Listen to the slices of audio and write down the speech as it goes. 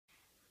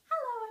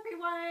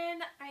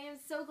I am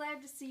so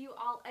glad to see you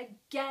all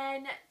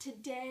again.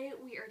 Today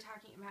we are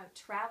talking about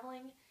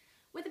traveling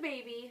with a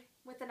baby,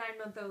 with a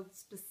 9-month-old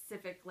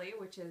specifically,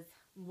 which is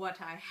what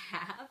I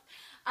have.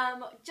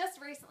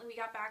 Just recently we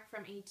got back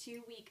from a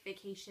 2-week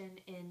vacation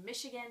in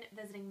Michigan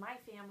visiting my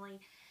family,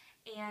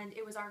 and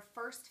it was our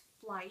first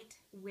flight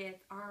with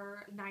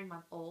our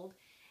 9-month-old.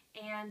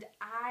 And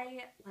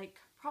I, like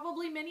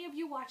probably many of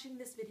you watching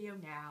this video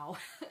now,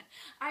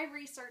 I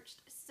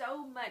researched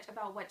so much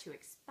about what to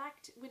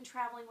expect when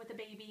traveling with a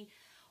baby,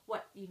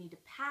 what you need to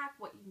pack,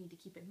 what you need to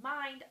keep in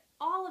mind,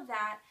 all of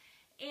that.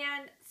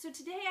 And so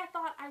today I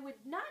thought I would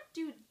not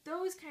do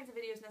those kinds of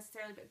videos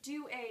necessarily, but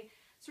do a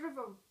sort of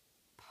a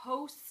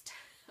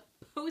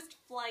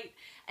post-flight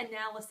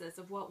analysis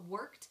of what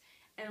worked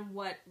and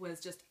what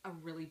was just a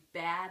really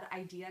bad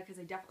idea, because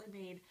I definitely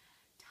made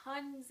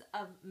tons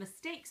of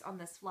mistakes on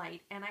this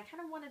flight, and I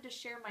kind of wanted to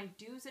share my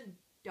do's and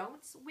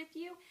don'ts with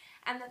you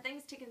and the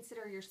things to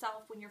consider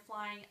yourself when you're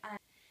flying.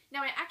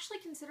 Now, I actually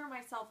consider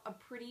myself a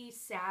pretty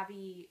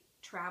savvy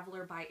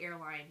traveler by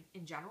airline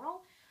in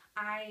general.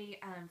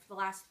 For the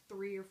last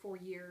 3 or 4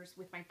 years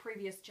with my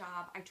previous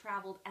job, I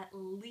traveled at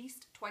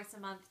least twice a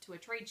month to a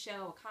trade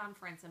show, a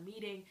conference, a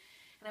meeting,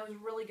 and I was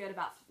really good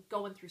about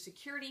going through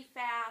security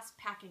fast,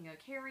 packing a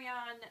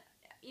carry-on.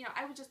 You know,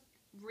 I was just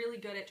really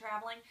good at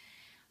traveling.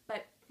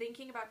 But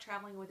thinking about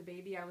traveling with a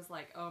baby, I was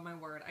like, oh my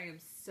word, I am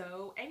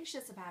so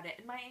anxious about it.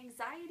 And my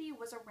anxiety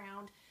was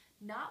around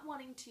not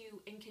wanting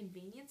to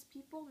inconvenience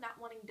people, not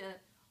wanting to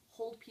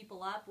hold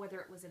people up, whether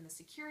it was in the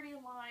security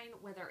line,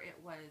 whether it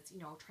was,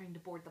 trying to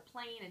board the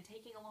plane and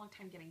taking a long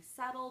time getting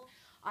settled.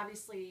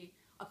 Obviously,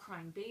 a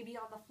crying baby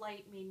on the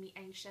flight made me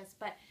anxious.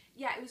 But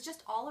yeah, it was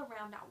just all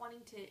around not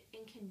wanting to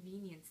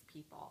inconvenience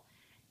people.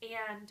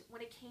 And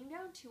when it came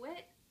down to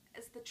it,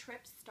 as the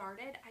trip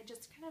started, I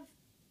just kind of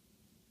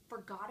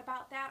forgot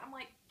about that. I'm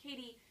like,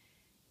 Katie,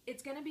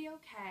 it's gonna be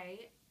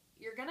okay.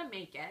 You're gonna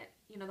make it.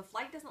 The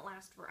flight doesn't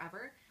last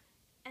forever,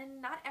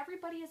 and not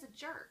everybody is a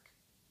jerk.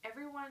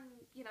 Everyone,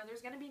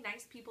 there's gonna be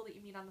nice people that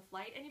you meet on the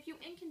flight, and if you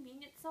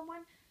inconvenience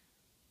someone,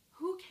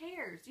 who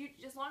cares?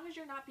 As long as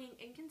you're not being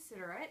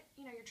inconsiderate,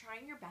 you're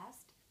trying your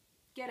best,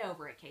 get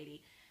over it,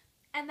 Katie.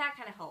 And that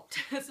kind of helped.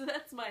 So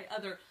that's my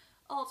other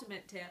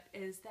ultimate tip,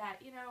 is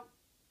that,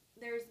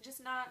 there's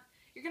just not,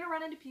 you're going to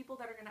run into people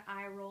that are going to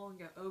eye roll and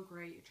go, oh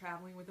great, you're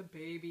traveling with a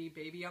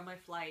baby on my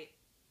flight.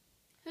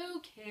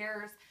 Who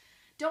cares?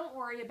 Don't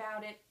worry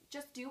about it.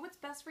 Just do what's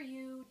best for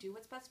you. Do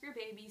what's best for your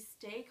baby.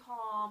 Stay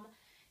calm.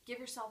 Give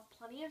yourself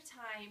plenty of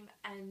time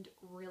and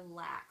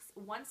relax.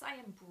 Once I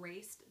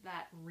embraced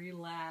that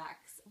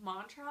relax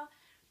mantra,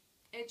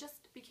 it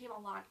just became a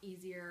lot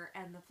easier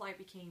and the flight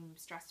became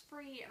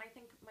stress-free, and I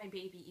think my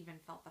baby even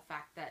felt the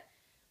fact that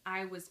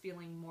I was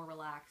feeling more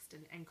relaxed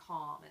and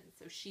calm, and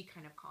so she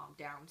kind of calmed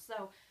down.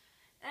 So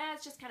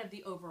that's just kind of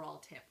the overall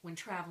tip when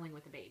traveling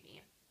with a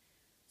baby.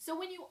 So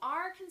when you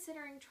are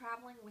considering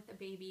traveling with a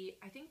baby,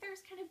 I think there's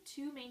kind of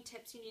 2 main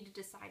tips you need to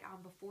decide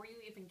on before you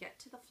even get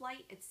to the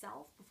flight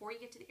itself, before you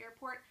get to the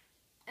airport.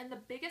 And the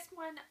biggest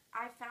one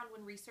I found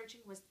when researching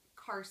was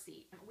car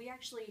seat. We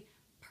actually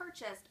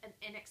purchased an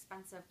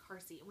inexpensive car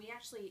seat. We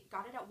actually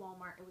got it at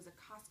Walmart. It was a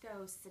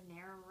Costco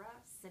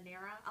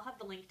Sonera. I'll have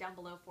the link down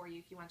below for you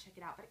if you want to check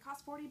it out. But it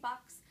cost $40.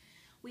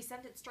 We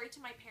sent it straight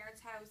to my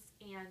parents' house,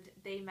 and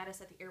they met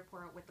us at the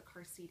airport with the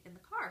car seat in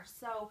the car.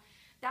 So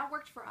that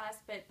worked for us,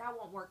 but that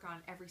won't work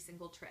on every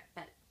single trip.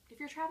 But if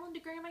you're traveling to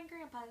Grandma and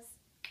Grandpa's,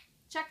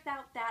 check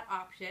out that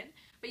option.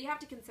 But you have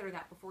to consider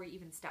that before you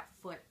even step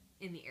foot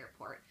in the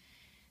airport.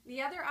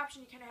 The other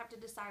option you kind of have to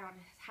decide on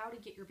is how to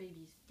get your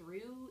baby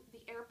through the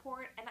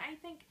airport, and I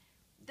think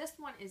this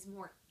one is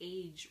more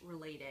age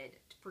related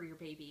for your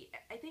baby.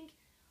 I think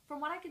from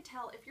what I could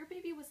tell, if your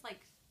baby was like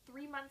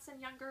 3 months and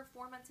younger,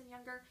 4 months and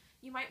younger,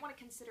 you might want to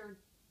consider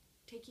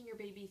taking your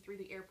baby through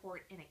the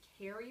airport in a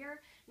carrier,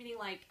 meaning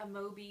like a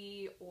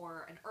Moby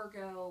or an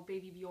Ergo,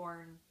 Baby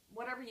Bjorn,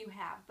 whatever you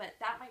have, but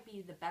that might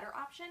be the better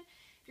option.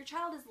 If your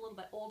child is a little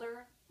bit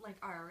older, like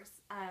ours,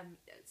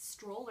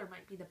 stroller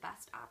might be the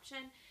best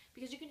option,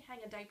 because you can hang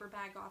a diaper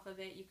bag off of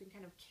it, you can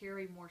kind of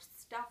carry more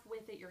stuff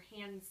with it, your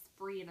hands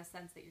free in a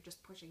sense that you're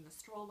just pushing the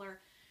stroller.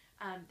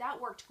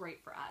 That worked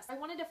great for us. I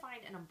wanted to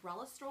find an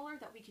umbrella stroller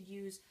that we could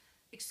use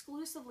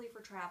exclusively for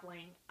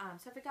traveling,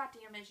 so if it got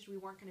damaged, we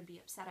weren't going to be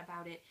upset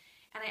about it.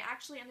 And I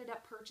actually ended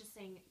up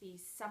purchasing the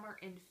Summer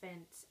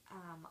Infant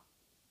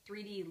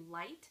 3D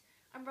Light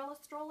umbrella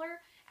stroller,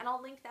 and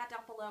I'll link that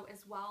down below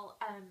as well.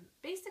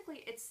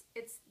 Basically, it's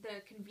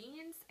the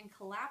convenience and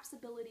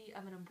collapsibility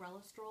of an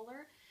umbrella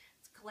stroller.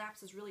 Its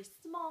collapse is really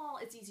small,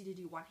 it's easy to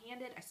do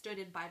one-handed. I stood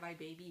in Bye Bye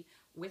Baby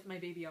with my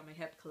baby on my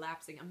hip,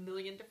 collapsing a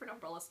million different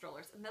umbrella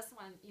strollers, and this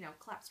one,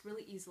 collapsed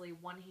really easily,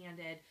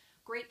 one-handed,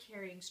 great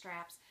carrying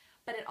straps,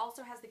 but it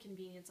also has the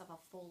convenience of a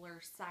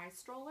fuller size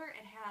stroller.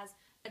 It has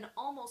an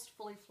almost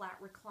fully flat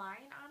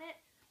recline on it,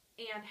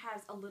 and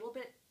has a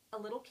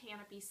little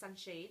canopy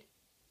sunshade.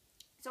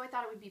 So I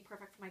thought it would be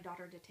perfect for my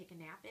daughter to take a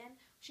nap in.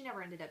 She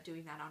never ended up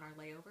doing that on our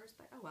layovers,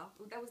 but oh well,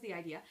 that was the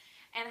idea.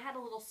 And it had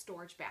a little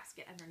storage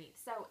basket underneath.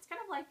 So it's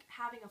kind of like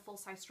having a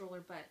full-size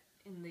stroller, but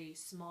in the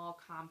small,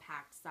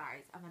 compact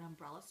size of an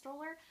umbrella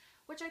stroller,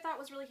 which I thought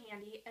was really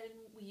handy. And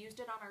we used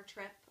it on our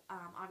trip,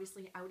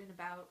 obviously out and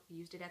about. We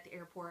used it at the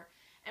airport.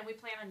 And we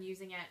plan on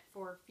using it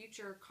for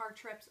future car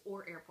trips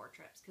or airport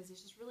trips because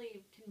it's just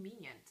really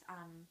convenient.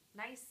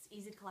 Nice,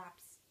 easy to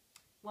collapse.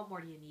 What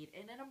more do you need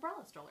in an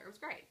umbrella stroller? It was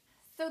great.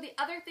 So the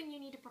other thing you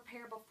need to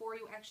prepare before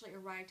you actually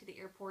arrive to the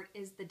airport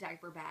is the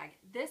diaper bag.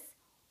 This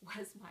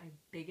was my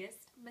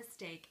biggest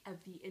mistake of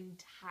the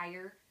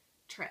entire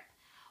trip.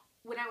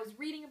 When I was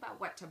reading about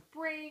what to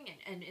bring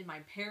and in my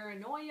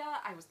paranoia,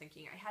 I was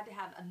thinking I had to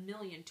have a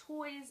million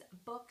toys,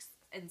 books,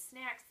 and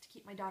snacks to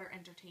keep my daughter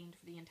entertained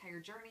for the entire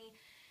journey.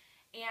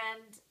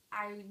 And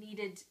I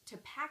needed to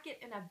pack it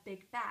in a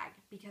big bag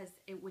because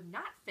it would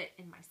not fit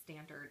in my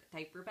standard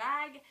diaper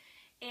bag.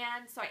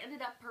 And so I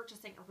ended up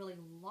purchasing a really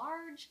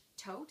large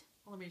tote.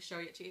 Let me show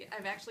it to you.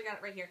 I've actually got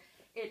it right here.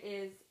 It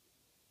is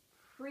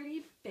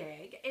pretty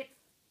big. It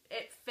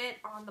fit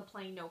on the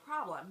plane no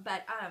problem,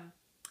 but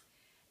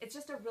it's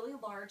just a really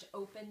large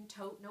open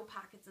tote, no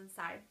pockets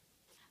inside.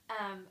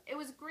 It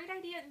was a great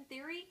idea in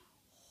theory,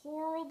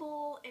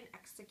 horrible in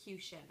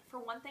execution. For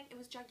one thing, it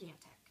was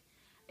gigantic.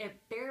 It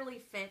barely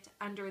fit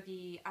under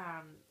the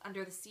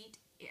seat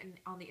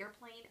on the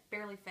airplane,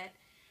 barely fit.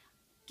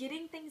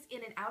 Getting things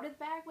in and out of the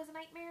bag was a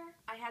nightmare.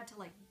 I had to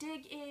like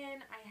dig in.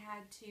 I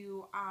had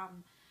to,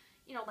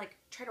 like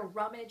try to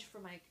rummage for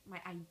my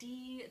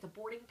ID, the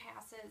boarding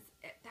passes.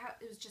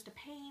 It was just a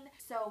pain.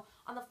 So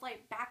on the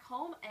flight back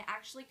home, I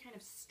actually kind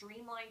of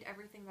streamlined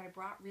everything that I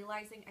brought,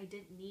 realizing I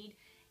didn't need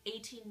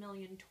 18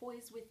 million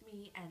toys with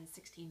me and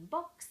 16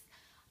 books.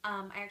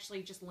 I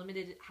actually just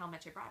limited how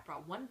much I brought. I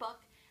brought 1 book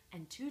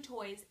and 2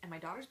 toys and my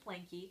daughter's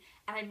blankie,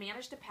 and I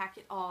managed to pack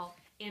it all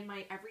in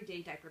my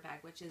everyday diaper bag,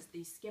 which is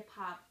the Skip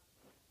Hop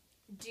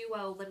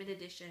Duo limited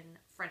edition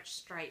French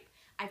stripe.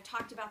 I've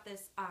talked about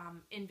this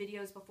in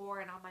videos before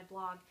and on my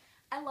blog.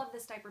 I love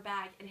this diaper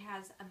bag. It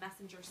has a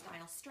messenger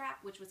style strap,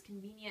 which was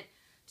convenient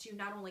to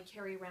not only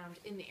carry around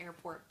in the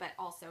airport, but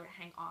also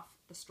to hang off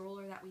the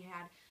stroller that we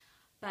had.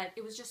 But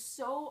it was just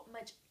so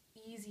much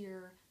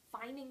easier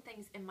finding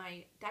things in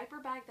my diaper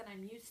bag that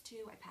I'm used to.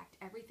 I packed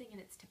everything in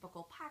its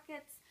typical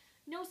pockets.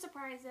 No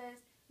surprises.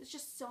 It's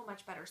just so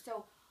much better.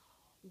 So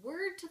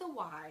word to the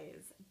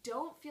wise,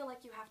 don't feel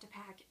like you have to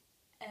pack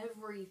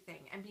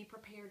everything and be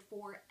prepared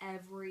for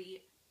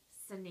every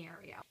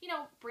scenario.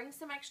 Bring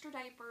some extra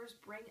diapers,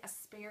 bring a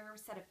spare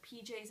set of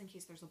PJs in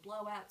case there's a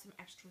blowout, some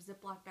extra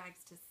Ziploc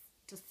bags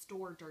to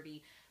store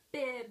dirty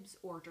bibs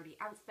or dirty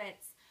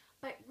outfits.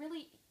 But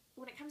really,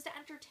 when it comes to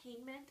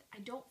entertainment, I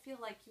don't feel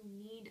like you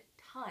need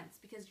tons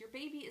because your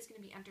baby is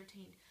going to be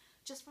entertained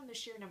just from the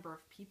sheer number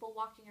of people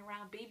walking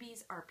around.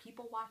 Babies are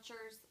people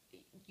watchers.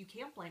 You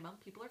can't blame them.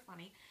 People are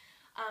funny.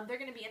 They're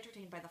going to be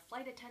entertained by the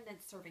flight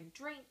attendants serving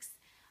drinks.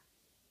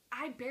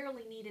 I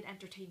barely needed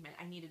entertainment.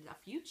 I needed a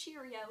few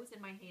Cheerios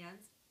in my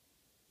hands,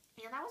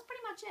 and that was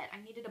pretty much it.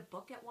 I needed a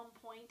book at one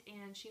point,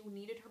 and she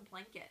needed her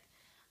blanket,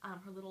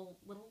 her little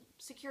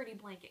security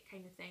blanket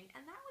kind of thing,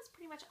 and that was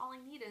pretty much all I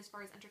needed as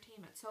far as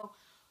entertainment. So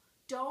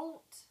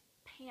don't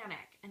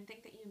panic and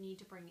think that you need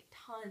to bring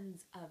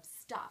tons of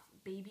stuff.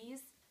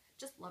 Babies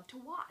just love to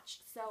watch,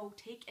 so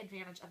take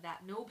advantage of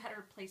that. No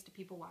better place to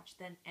people watch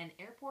than an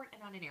airport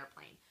and on an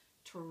airplane.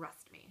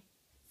 Trust me.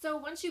 So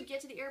once you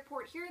get to the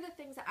airport, here are the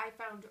things that I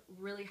found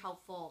really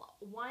helpful.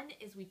 One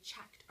is we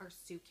checked our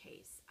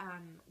suitcase.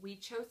 We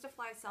chose to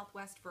fly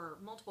Southwest for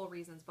multiple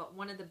reasons, but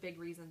one of the big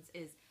reasons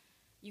is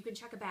you can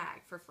check a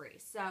bag for free.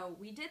 So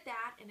we did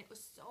that, and it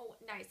was so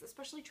nice,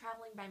 especially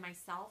traveling by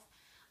myself.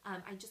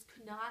 I just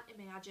could not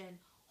imagine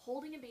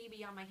holding a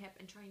baby on my hip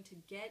and trying to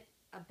get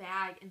a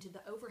bag into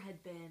the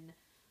overhead bin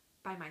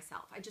by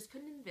myself. I just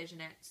couldn't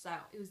envision it, so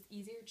it was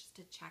easier just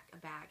to check a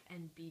bag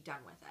and be done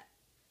with it.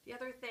 The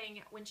other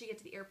thing, once you get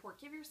to the airport,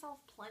 give yourself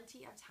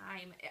plenty of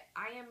time.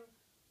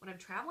 When I'm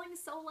traveling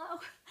solo,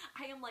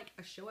 I am like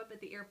a show up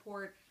at the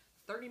airport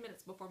 30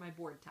 minutes before my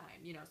board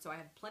time, so I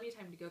have plenty of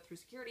time to go through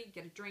security,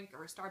 get a drink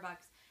or a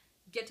Starbucks,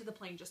 get to the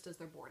plane just as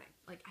they're boarding.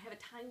 Like, I have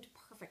it timed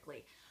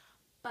perfectly.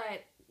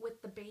 But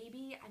with the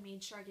baby, I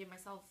made sure I gave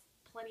myself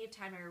plenty of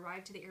time. I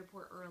arrived to the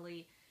airport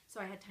early, so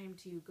I had time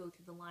to go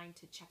through the line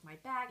to check my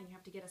bag, and you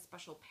have to get a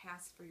special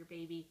pass for your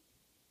baby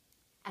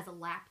as a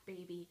lap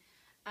baby.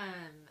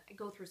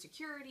 Go through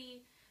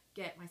security,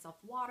 get myself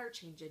water,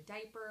 change a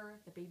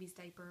diaper, the baby's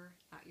diaper,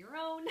 not your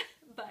own,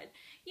 but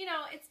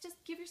it's just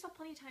give yourself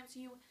plenty of time so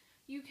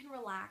you can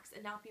relax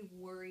and not be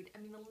worried. I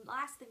mean, the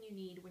last thing you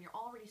need when you're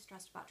already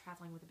stressed about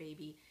traveling with a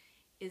baby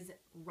is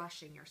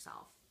rushing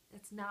yourself.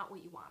 That's not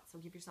what you want, so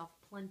give yourself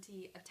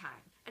plenty of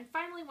time. And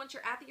finally, once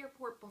you're at the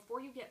airport, before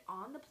you get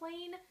on the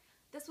plane,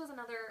 this was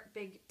another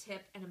big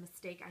tip and a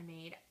mistake I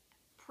made.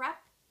 Prep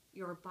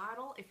your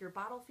bottle. If you're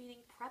bottle feeding,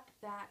 prep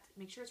that.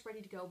 Make sure it's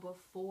ready to go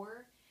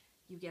before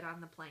you get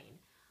on the plane.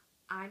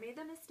 I made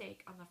the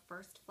mistake on the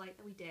first flight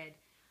that we did.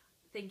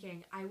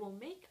 thinking I will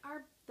make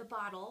the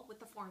bottle with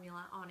the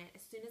formula on it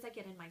as soon as I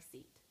get in my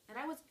seat. And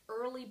I was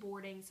early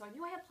boarding, so I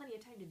knew I had plenty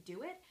of time to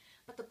do it,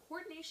 but the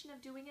coordination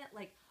of doing it,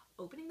 like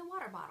opening the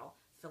water bottle,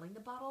 filling the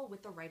bottle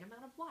with the right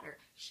amount of water,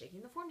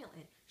 shaking the formula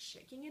in,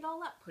 shaking it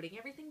all up, putting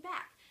everything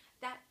back,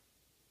 that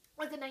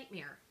was a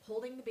nightmare.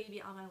 Holding the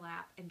baby on my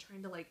lap and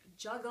trying to like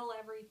juggle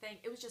everything,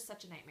 it was just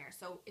such a nightmare.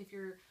 So if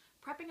you're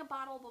prepping a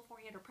bottle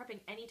beforehand or prepping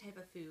any type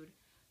of food,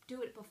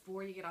 do it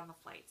before you get on the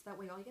flight. So that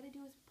way all you gotta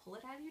do is pull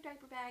it out of your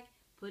diaper bag,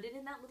 put it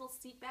in that little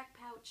seat back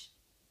pouch,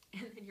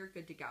 and then you're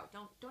good to go.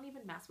 Don't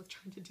even mess with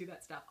trying to do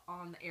that stuff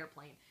on the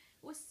airplane.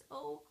 It was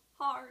so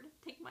hard.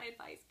 Take my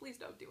advice. Please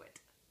don't do it.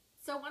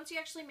 So once you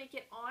actually make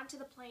it onto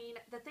the plane,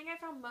 the thing I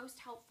found most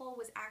helpful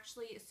was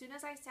actually as soon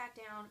as I sat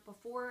down,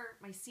 before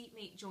my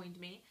seatmate joined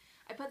me,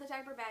 I put the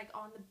diaper bag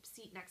on the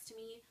seat next to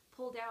me,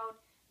 pulled out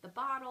the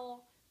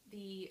bottle,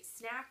 the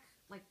snack,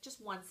 like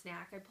just one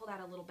snack. I pulled out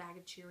a little bag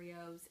of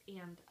Cheerios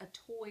and a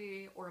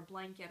toy or a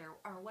blanket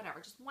or whatever,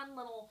 just one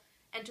little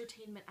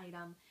entertainment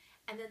item,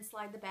 and then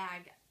slide the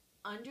bag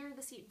under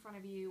the seat in front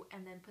of you,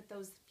 and then put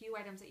those few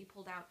items that you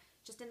pulled out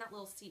just in that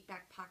little seat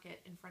back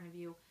pocket in front of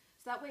you.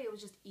 So that way it was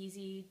just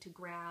easy to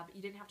grab.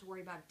 You didn't have to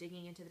worry about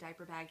digging into the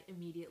diaper bag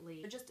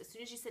immediately. So just as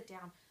soon as you sit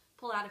down,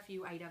 pull out a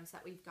few items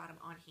that we've got them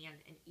on hand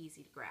and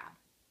easy to grab.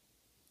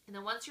 And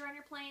then once you're on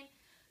your plane,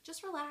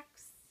 just relax,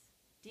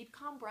 deep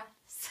calm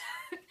breaths.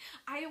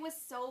 I was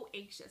so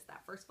anxious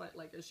that first flight,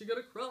 like, is she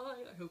gonna cry?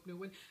 I hope no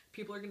one,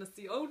 people are gonna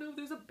see, oh no,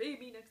 there's a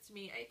baby next to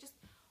me. I just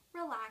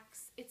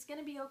relax, it's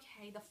gonna be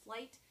okay. The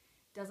flight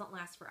doesn't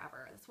last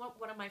forever. That's what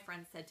one of my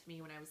friends said to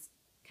me when I was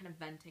kind of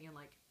venting and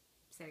like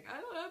saying, I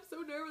don't know, I'm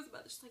so nervous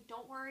about this. She's like,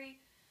 don't worry,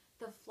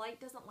 the flight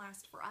doesn't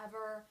last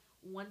forever.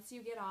 Once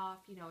you get off,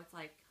 you know, it's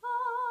like,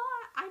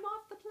 I'm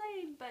off the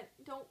plane, but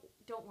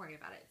don't worry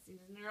about it.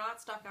 You're not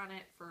stuck on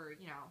it for,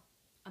 you know,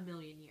 a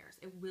million years.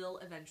 It will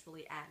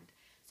eventually end.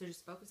 So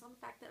just focus on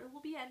the fact that it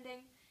will be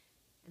ending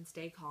and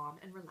stay calm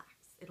and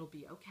relax. It'll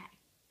be okay.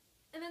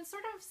 And then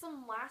sort of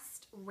some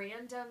last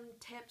random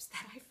tips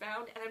that I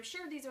found, and I'm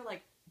sure these are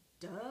like,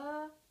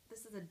 duh,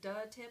 this is a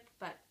duh tip,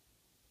 but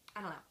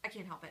I don't know, I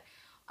can't help it.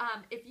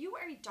 If you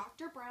are a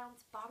Dr.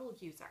 Brown's bottle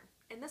user,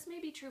 and this may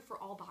be true for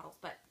all bottles,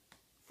 but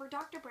for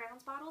Dr.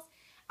 Brown's bottles,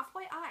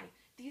 FYI,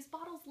 these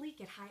bottles leak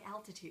at high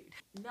altitude.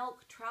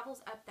 Milk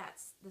travels up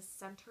the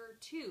center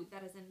tube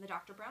that is in the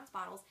Dr. Brown's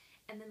bottles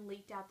and then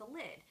leaked out the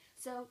lid.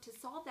 So to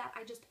solve that,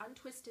 I just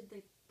untwisted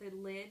the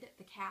lid,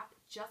 the cap,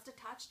 just a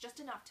touch, just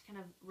enough to kind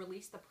of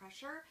release the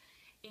pressure,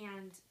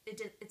 and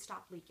it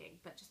stopped leaking.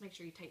 But just make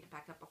sure you tighten it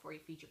back up before you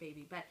feed your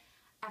baby. But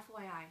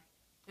FYI,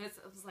 it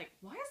was like,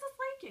 why is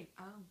this leaking?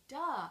 Oh,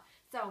 duh.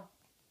 So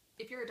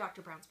if you're a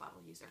Dr. Brown's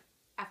bottle user,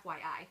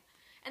 FYI.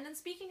 And then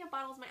speaking of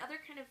bottles, my other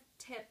kind of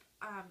tip,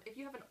 if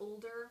you have an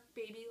older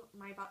baby,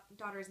 my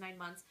daughter is 9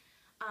 months,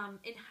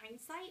 in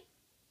hindsight,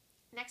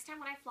 next time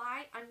when I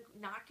fly, I'm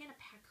not going to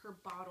pack her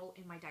bottle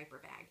in my diaper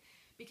bag,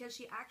 because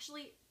she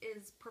actually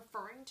is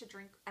preferring to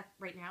drink,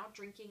 right now,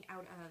 drinking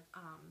out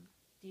of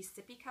these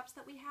sippy cups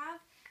that we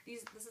have.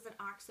 This is an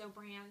OXO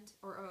brand,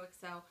 or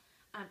OXO,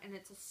 and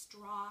it's a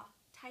straw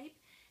type.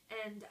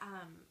 And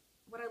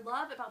what I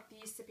love about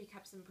these sippy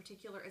cups in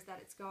particular is that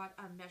it's got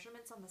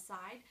measurements on the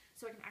side,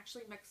 so I can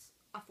actually mix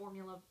a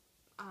formula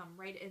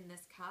right in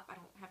this cup. I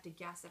don't have to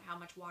guess at how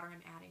much water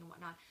I'm adding and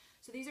whatnot.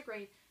 So these are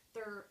great.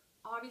 They're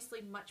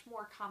obviously much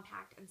more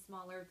compact and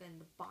smaller than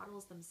the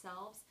bottles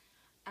themselves,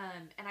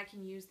 and I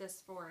can use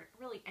this for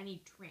really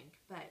any drink,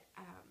 but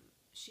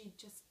she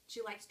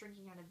likes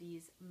drinking out of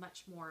these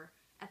much more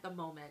at the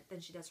moment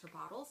than she does her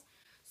bottles.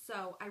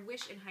 So I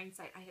wish in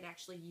hindsight I had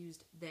actually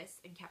used this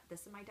and kept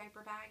this in my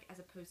diaper bag as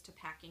opposed to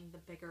packing the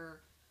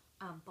bigger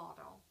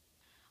bottle.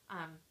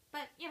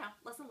 But, you know,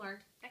 lesson learned.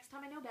 Next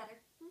time I know better.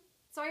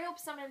 So I hope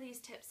some of these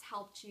tips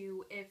helped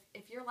you.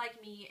 If you're like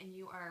me and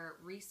you are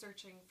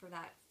researching for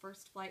that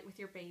first flight with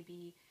your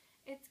baby,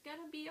 it's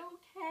gonna be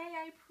okay,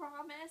 I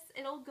promise.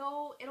 It'll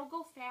go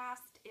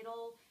fast.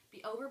 It'll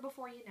be over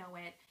before you know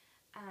it.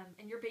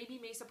 And your baby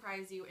may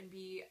surprise you and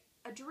be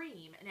a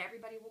dream, and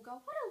everybody will go,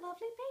 what a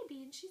lovely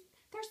baby, and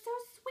they're so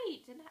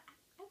sweet, and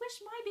I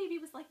wish my baby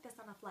was like this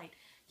on a flight.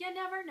 You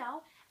never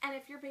know. And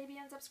if your baby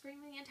ends up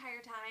screaming the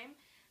entire time,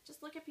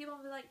 just look at people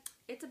and be like,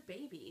 it's a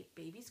baby.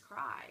 Babies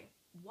cry.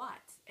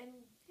 What? And,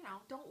 you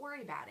know, don't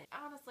worry about it.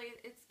 Honestly,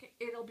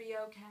 it'll be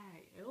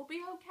okay. It'll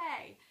be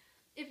okay.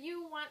 If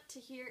you want to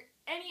hear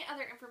any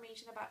other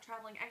information about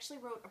traveling, I actually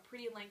wrote a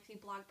pretty lengthy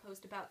blog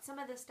post about some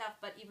of this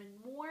stuff, but even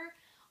more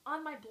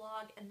on my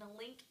blog, and the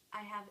link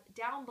I have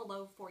down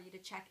below for you to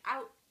check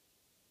out.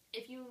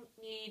 If you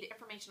need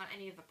information on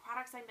any of the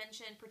products I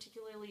mentioned,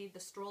 particularly the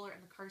stroller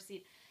and the car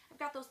seat, I've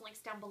got those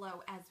links down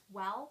below as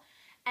well.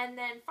 And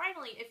then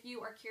finally, if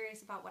you are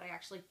curious about what I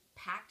actually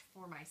packed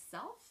for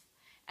myself,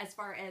 as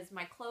far as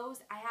my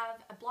clothes, I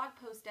have a blog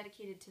post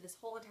dedicated to this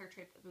whole entire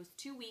trip. It was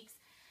 2 weeks,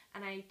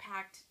 and I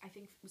packed, I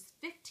think it was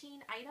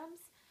 15 items,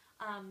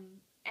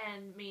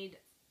 and made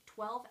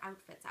 12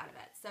 outfits out of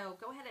it. So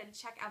go ahead and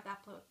check out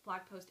that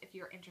blog post if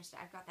you're interested.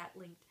 I've got that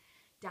linked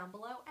down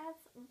below as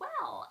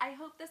well. I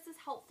hope this is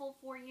helpful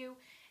for you,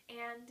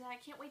 and I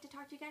can't wait to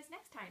talk to you guys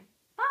next time.